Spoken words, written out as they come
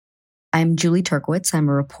I'm Julie Turkowitz. I'm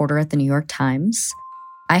a reporter at the New York Times.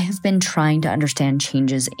 I have been trying to understand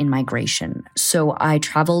changes in migration. So I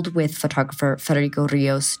traveled with photographer Federico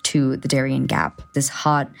Rios to the Darien Gap, this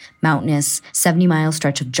hot, mountainous, 70-mile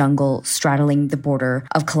stretch of jungle straddling the border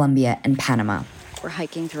of Colombia and Panama. We're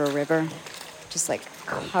hiking through a river, just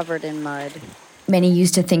covered in mud. Many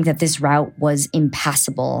used to think that this route was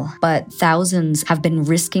impassable, but thousands have been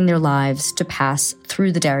risking their lives to pass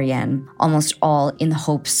through the Darien, almost all in the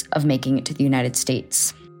hopes of making it to the United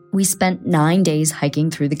States. We spent 9 days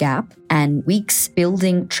hiking through the Gap and weeks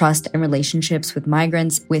building trust and relationships with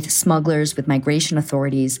migrants, with smugglers, with migration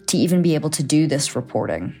authorities to even be able to do this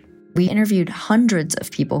reporting. We interviewed hundreds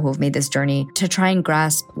of people who have made this journey to try and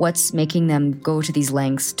grasp what's making them go to these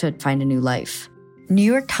lengths to find a new life. New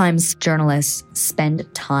York Times journalists spend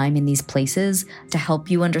time in these places to help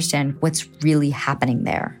you understand what's really happening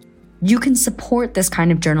there. You can support this kind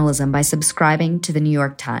of journalism by subscribing to the New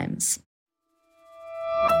York Times.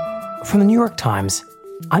 From the New York Times,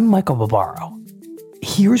 I'm Michael Barbaro.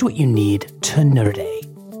 Here's what you need to know today.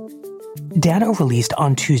 Data released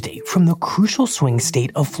on Tuesday from the crucial swing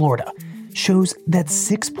state of Florida shows that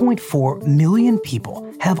 6.4 million people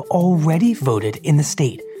have already voted in the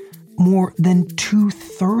state, more than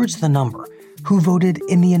 2/3 the number who voted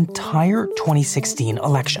in the entire 2016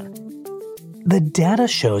 election. The data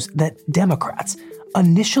shows that Democrats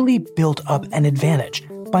initially built up an advantage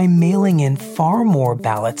by mailing in far more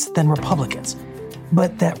ballots than Republicans,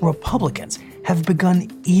 but that Republicans have begun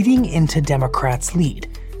eating into Democrats' lead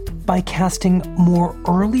by casting more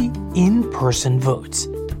early in-person votes.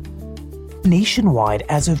 Nationwide,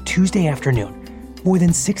 as of Tuesday afternoon, more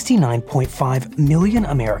than 69.5 million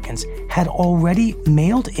Americans had already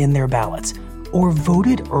mailed in their ballots or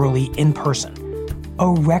voted early in person, a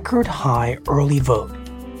record high early vote.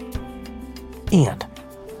 And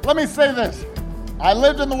let me say this. I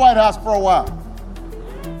lived in the White House for a while.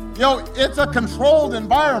 It's a controlled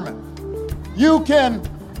environment. You can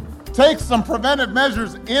take some preventive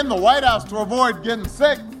measures in the White House to avoid getting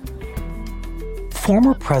sick.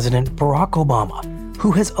 Former President Barack Obama,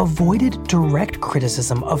 who has avoided direct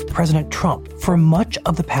criticism of President Trump for much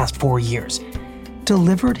of the past 4 years,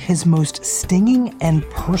 delivered his most stinging and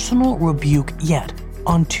personal rebuke yet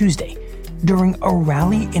on Tuesday during a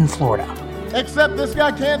rally in Florida. Except this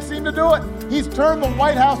guy can't seem to do it. He's turned the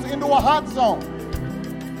White House into a hot zone.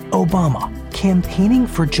 Obama, campaigning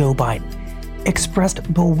for Joe Biden,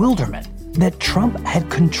 expressed bewilderment that Trump had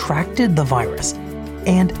contracted the virus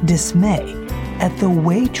and dismay at the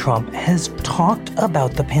way Trump has talked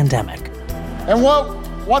about the pandemic. And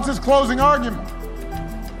what's his closing argument?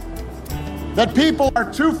 That people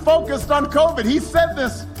are too focused on COVID. He said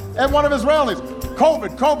this at one of his rallies.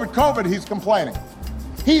 COVID, COVID, COVID, he's complaining.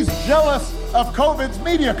 He's jealous of COVID's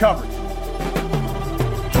media coverage.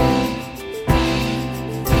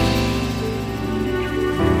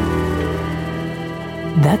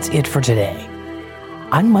 That's it for today.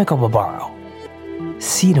 I'm Michael Barbaro.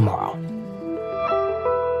 See you tomorrow.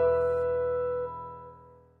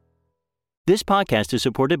 This podcast is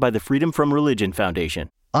supported by the Freedom From Religion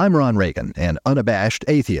Foundation. I'm Ron Reagan, an unabashed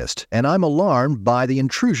atheist, and I'm alarmed by the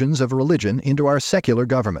intrusions of religion into our secular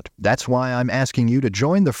government. That's why I'm asking you to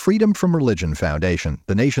join the Freedom From Religion Foundation,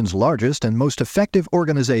 the nation's largest and most effective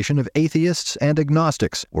organization of atheists and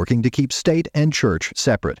agnostics, working to keep state and church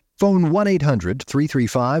separate. Phone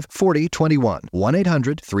 1-800-335-4021,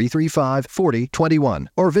 1-800-335-4021,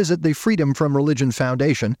 or visit the Freedom From Religion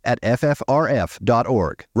Foundation at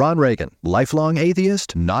ffrf.org. Ron Reagan, lifelong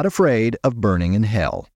atheist, not afraid of burning in hell.